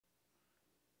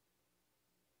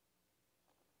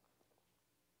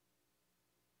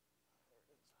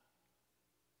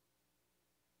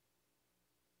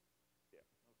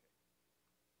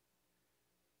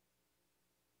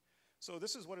So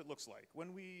this is what it looks like.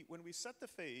 When we set the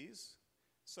phase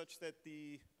such that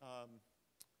the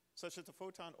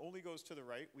photon only goes to the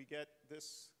right, we get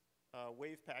this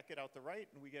wave packet out the right,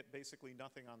 and we get basically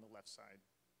nothing on the left side.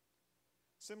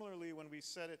 Similarly, when we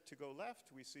set it to go left,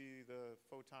 we see the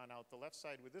photon out the left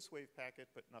side with this wave packet,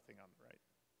 but nothing on the right.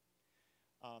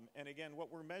 And again,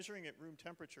 what we're measuring at room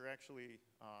temperature actually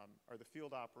are the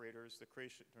field operators, the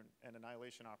creation and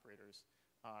annihilation operators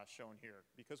shown here,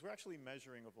 because we're actually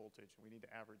measuring a voltage, and we need to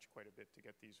average quite a bit to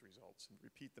get these results and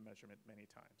repeat the measurement many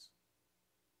times.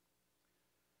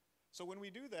 So when we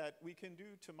do that, we can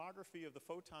do tomography of the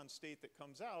photon state that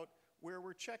comes out, where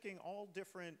we're checking all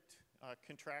different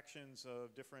contractions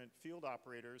of different field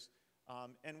operators.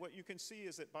 And what you can see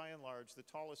is that by and large, the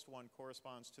tallest one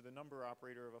corresponds to the number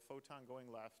operator of a photon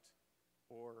going left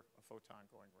or a photon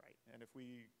going right. And if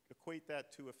we equate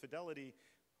that to a fidelity,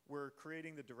 we're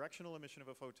creating the directional emission of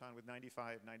a photon with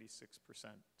 95, 96%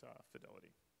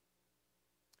 fidelity.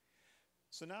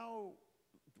 So now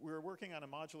we're working on a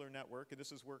modular network, and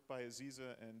this is work by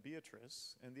Aziza and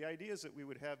Beatrice. And the idea is that we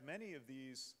would have many of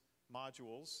these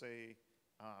modules, say,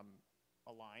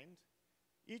 aligned.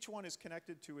 Each one is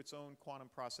connected to its own quantum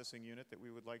processing unit that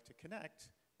we would like to connect.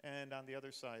 And on the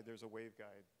other side, there's a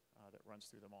waveguide that runs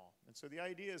through them all. And so the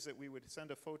idea is that we would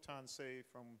send a photon, say,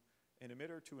 from an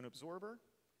emitter to an absorber.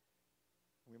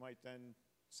 We might then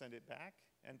send it back.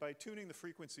 And by tuning the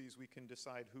frequencies, we can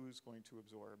decide who's going to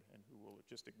absorb and who will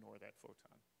just ignore that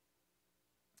photon.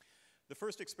 The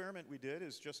first experiment we did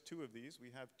is just 2 of these.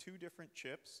 We have 2 different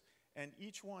chips, and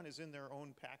each one is in their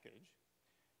own package.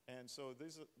 And so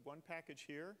this is one package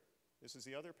here. This is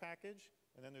the other package.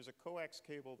 And then there's a coax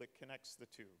cable that connects the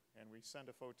 2. And we send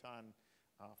a photon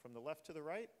from the left to the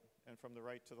right and from the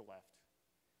right to the left.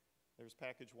 There's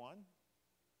package 1.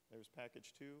 There's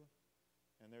package 2.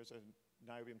 And there's a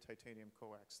niobium titanium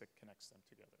coax that connects them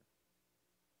together.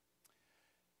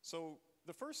 So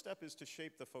the first step is to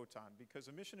shape the photon, because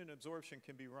emission and absorption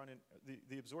can be run in,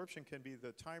 the absorption can be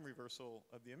the time reversal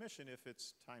of the emission if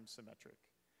it's time symmetric.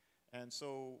 And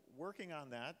so working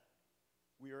on that,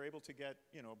 we are able to get,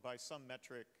 by some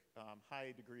metric,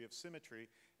 high degree of symmetry.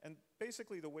 And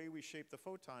basically the way we shape the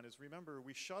photon is, remember,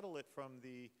 we shuttle it from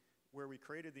where we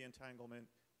created the entanglement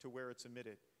to where it's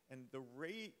emitted. And the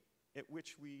rate at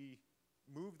which we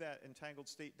move that entangled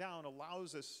state down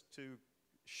allows us to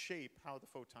shape how the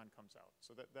photon comes out.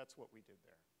 So that's what we did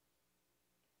there.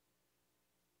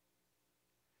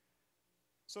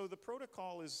 So the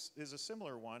protocol is a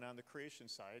similar one on the creation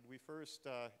side. We first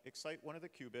excite one of the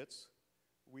qubits.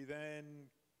 We then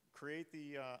create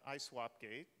the I-swap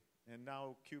gate. And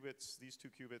now these 2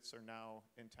 qubits are now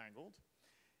entangled.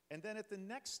 And then at the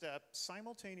next step,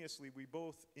 simultaneously, we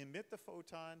both emit the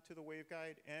photon to the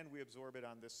waveguide and we absorb it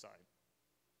on this side.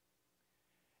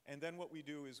 And then what we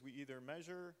do is we either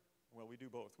measure, well, we do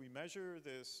both. We measure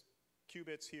this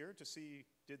qubits here to see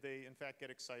did they in fact get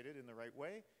excited in the right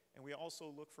way, and we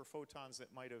also look for photons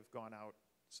that might have gone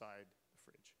outside the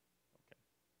fridge. Okay.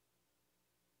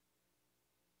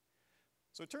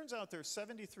 So it turns out there's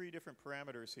 73 different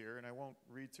parameters here, and I won't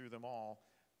read through them all,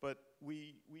 but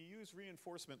we use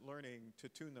reinforcement learning to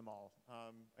tune them all.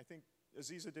 I think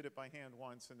Aziza did it by hand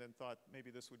once and then thought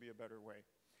maybe this would be a better way.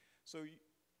 So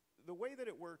the way that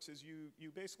it works is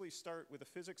you basically start with a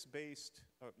physics-based,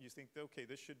 you think, okay,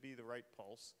 this should be the right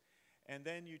pulse, and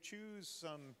then you choose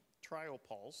some trial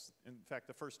pulse. In fact,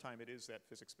 the first time it is that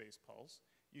physics-based pulse.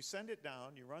 You send it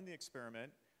down, you run the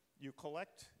experiment, you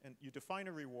collect, and you define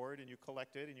a reward, and you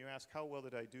collect it, and you ask, how well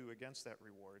did I do against that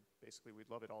reward? Basically,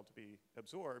 we'd love it all to be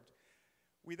absorbed.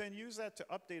 We then use that to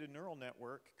update a neural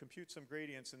network, compute some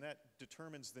gradients, and that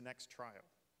determines the next trial.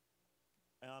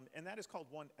 And that is called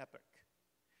one epoch.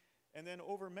 And then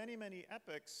over many, many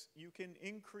epochs, you can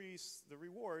increase the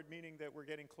reward, meaning that we're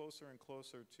getting closer and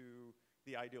closer to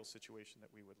the ideal situation that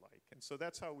we would like. And so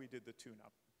that's how we did the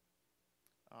tune-up,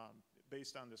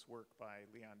 based on this work by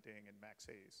Leon Ding and Max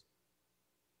Hayes.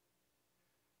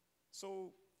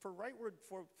 So for rightward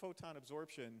photon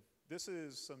absorption, this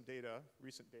is some data,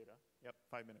 recent data. Yep,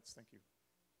 5 minutes, thank you.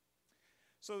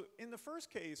 So in the first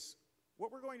case,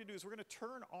 what we're going to do is we're going to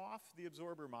turn off the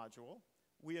absorber module.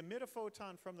 We emit a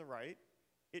photon from the right.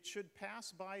 It should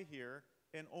pass by here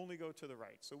and only go to the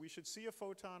right. So we should see a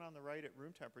photon on the right at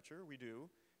room temperature. We do.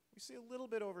 We see a little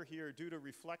bit over here due to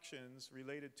reflections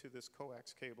related to this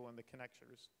coax cable and the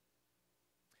connectors.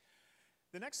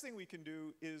 The next thing we can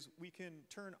do is we can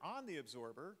turn on the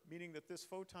absorber, meaning that this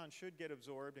photon should get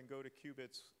absorbed and go to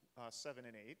qubits 7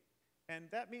 and 8. And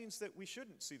that means that we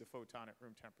shouldn't see the photon at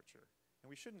room temperature. And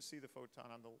we shouldn't see the photon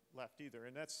on the left either.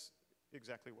 And that's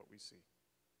exactly what we see.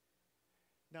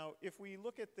 Now, if we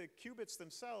look at the qubits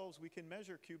themselves, we can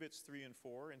measure qubits 3 and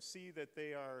 4 and see that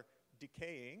they are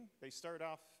decaying. They start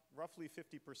off roughly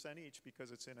 50% each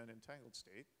because it's in an entangled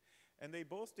state. And they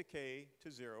both decay to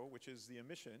 0, which is the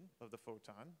emission of the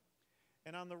photon.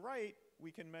 And on the right,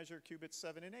 we can measure qubits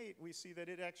 7 and 8. We see that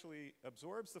it actually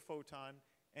absorbs the photon,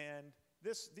 and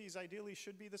these ideally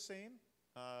should be the same,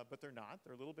 but they're not.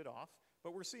 They're a little bit off.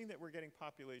 But we're seeing that we're getting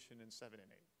population in 7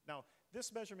 and 8. Now,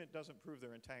 this measurement doesn't prove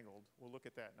they're entangled. We'll look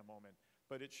at that in a moment.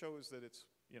 But it shows that it's,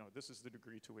 this is the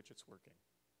degree to which it's working.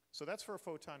 So that's for a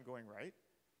photon going right.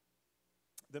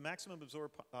 The maximum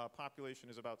absorbed population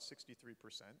is about 63%.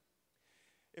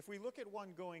 If we look at one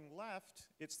going left,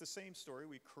 it's the same story.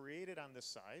 We create it on this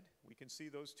side. We can see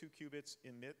those 2 qubits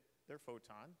emit their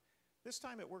photon. This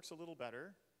time it works a little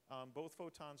better. Both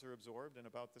photons are absorbed and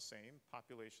about the same,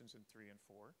 populations in 3 and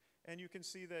 4. And you can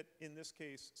see that in this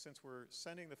case, since we're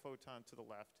sending the photon to the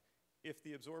left, if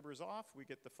the absorber is off, we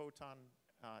get the photon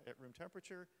at room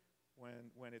temperature.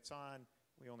 When it's on,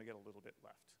 we only get a little bit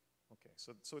left. Okay,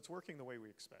 so it's working the way we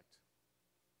expect.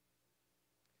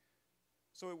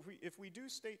 So if we do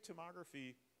state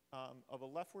tomography of a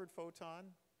leftward photon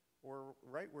or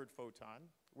rightward photon,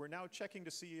 we're now checking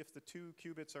to see if the 2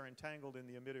 qubits are entangled in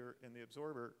the emitter, in the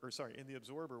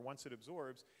absorber once it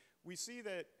absorbs. We see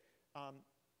that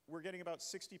we're getting about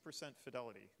 60%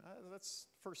 fidelity. That's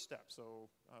first step, so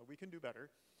we can do better.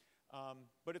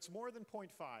 But it's more than 0.5,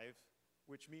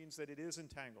 which means that it is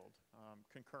entangled,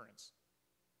 concurrence.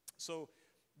 So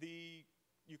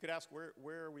you could ask,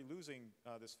 where are we losing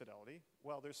this fidelity?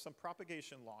 Well, there's some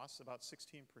propagation loss, about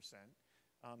 16%.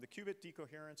 The qubit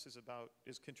decoherence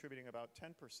is contributing about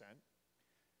 10%.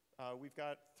 We've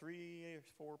got 3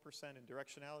 or 4% in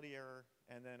directionality error,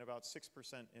 and then about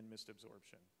 6% in missed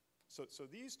absorption. So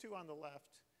these 2 on the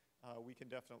left, we can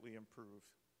definitely improve.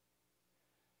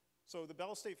 So the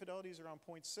Bell state fidelity is around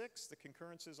 0.6. The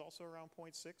concurrence is also around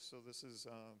 0.6, so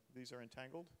these are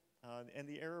entangled. And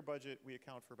the error budget, we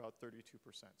account for about 32%.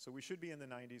 So we should be in the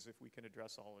 90s if we can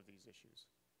address all of these issues.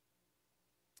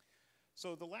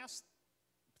 So the last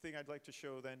thing I'd like to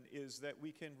show then is that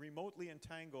we can remotely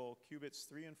entangle qubits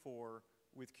 3 and 4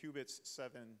 with qubits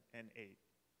 7 and 8.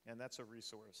 And that's a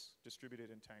resource,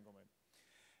 distributed entanglement.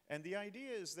 And the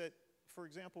idea is that, for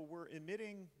example, we're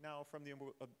emitting now from the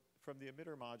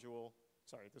emitter module,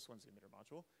 sorry, this one's the emitter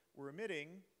module. We're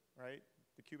emitting, right?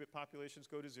 The qubit populations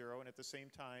go to 0, and at the same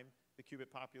time, the qubit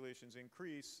populations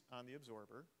increase on the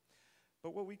absorber.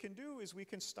 But what we can do is we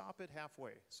can stop it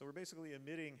halfway. So we're basically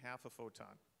emitting half a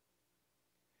photon.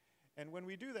 And when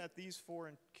we do that, these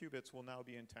 4 qubits will now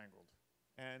be entangled.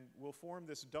 And we'll form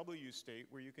this W state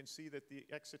where you can see that the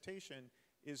excitation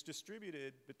is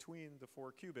distributed between the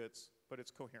 4 qubits, but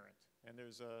it's coherent. And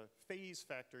there's a phase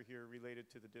factor here related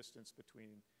to the distance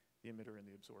between the emitter and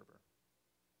the absorber.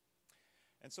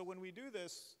 And so when we do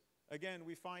this, again,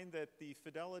 we find that the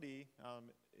fidelity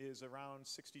is around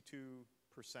 62%,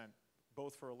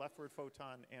 both for a leftward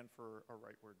photon and for a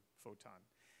rightward photon.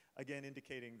 Again,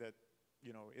 indicating that,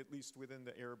 at least within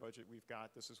the error budget we've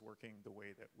got, this is working the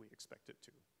way that we expect it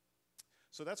to.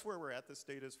 So that's where we're at. This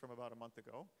data is from about a month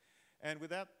ago. And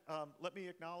with that, let me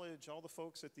acknowledge all the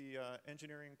folks at the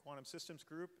Engineering Quantum Systems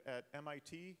group at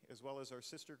MIT, as well as our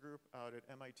sister group out at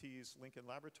MIT's Lincoln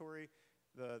Laboratory,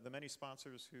 the many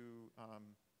sponsors who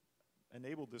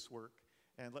enabled this work.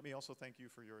 And let me also thank you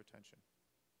for your attention.